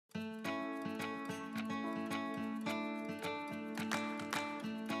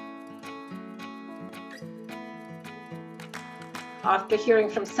after hearing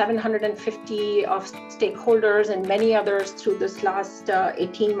from 750 of stakeholders and many others through this last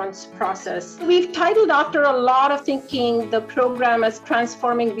 18 months process. We've titled, after a lot of thinking, the program as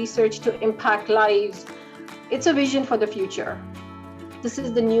Transforming Research to Impact Lives. It's a vision for the future. This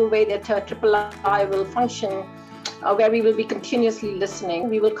is the new way that III will function, where we will be continuously listening.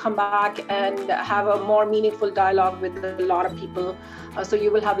 We will come back and have a more meaningful dialogue with a lot of people. So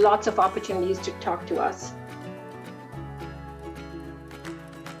you will have lots of opportunities to talk to us.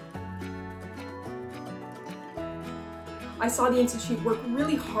 I saw the Institute work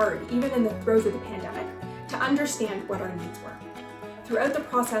really hard, even in the throes of the pandemic, to understand what our needs were. Throughout the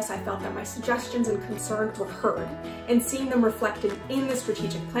process, I felt that my suggestions and concerns were heard, and seeing them reflected in the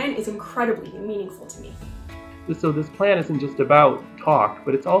strategic plan is incredibly meaningful to me. So this plan isn't just about talk,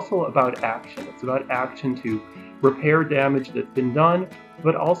 but it's also about action. It's about action to repair damage that's been done,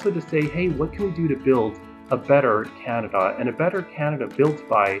 but also to say, hey, what can we do to build a better Canada, and a better Canada built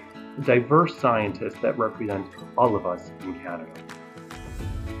by diverse scientists that represent all of us in Canada.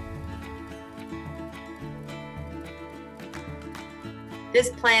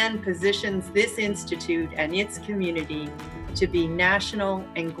 This plan positions this institute and its community to be national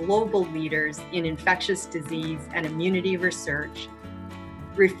and global leaders in infectious disease and immunity research,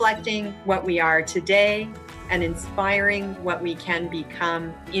 reflecting what we are today and inspiring what we can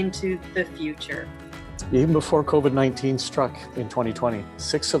become into the future. Even before COVID-19 struck in 2020,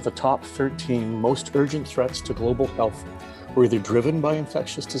 6 of the top 13 most urgent threats to global health were either driven by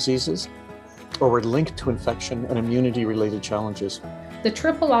infectious diseases or were linked to infection and immunity-related challenges. The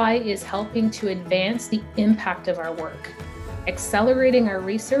III is helping to advance the impact of our work, accelerating our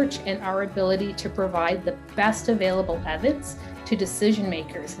research and our ability to provide the best available evidence to decision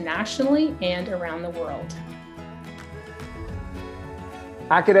makers nationally and around the world.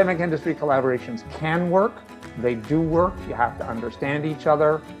 Academic industry collaborations can work. They do work. You have to understand each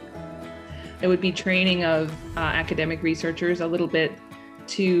other. It would be training of academic researchers a little bit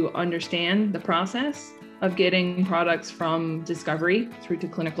to understand the process of getting products from discovery through to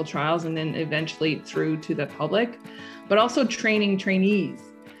clinical trials and then eventually through to the public, but also training trainees,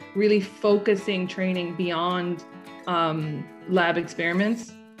 really focusing training beyond lab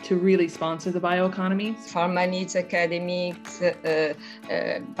experiments to really sponsor the bioeconomy. Pharma needs academics,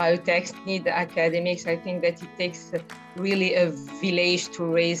 biotech need academics. I think that it takes really a village to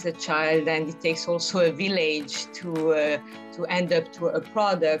raise a child, and it takes also a village to end up to a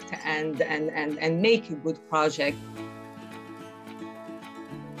product and make a good project.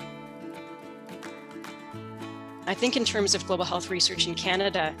 I think in terms of global health research in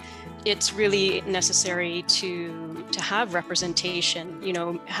Canada, it's really necessary to have representation,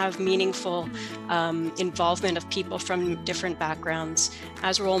 have meaningful involvement of people from different backgrounds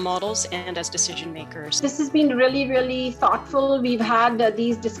as role models and as decision makers. This has been really, really thoughtful. We've had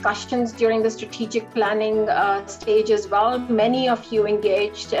these discussions during the strategic planning stage as well. Many of you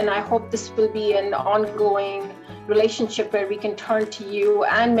engaged, and I hope this will be an ongoing relationship where we can turn to you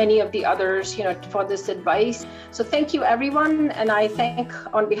and many of the others, for this advice. So thank you, everyone. And I thank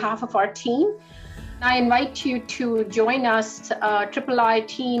on behalf of our team. I invite you to join us, III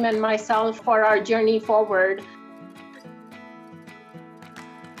team and myself, for our journey forward.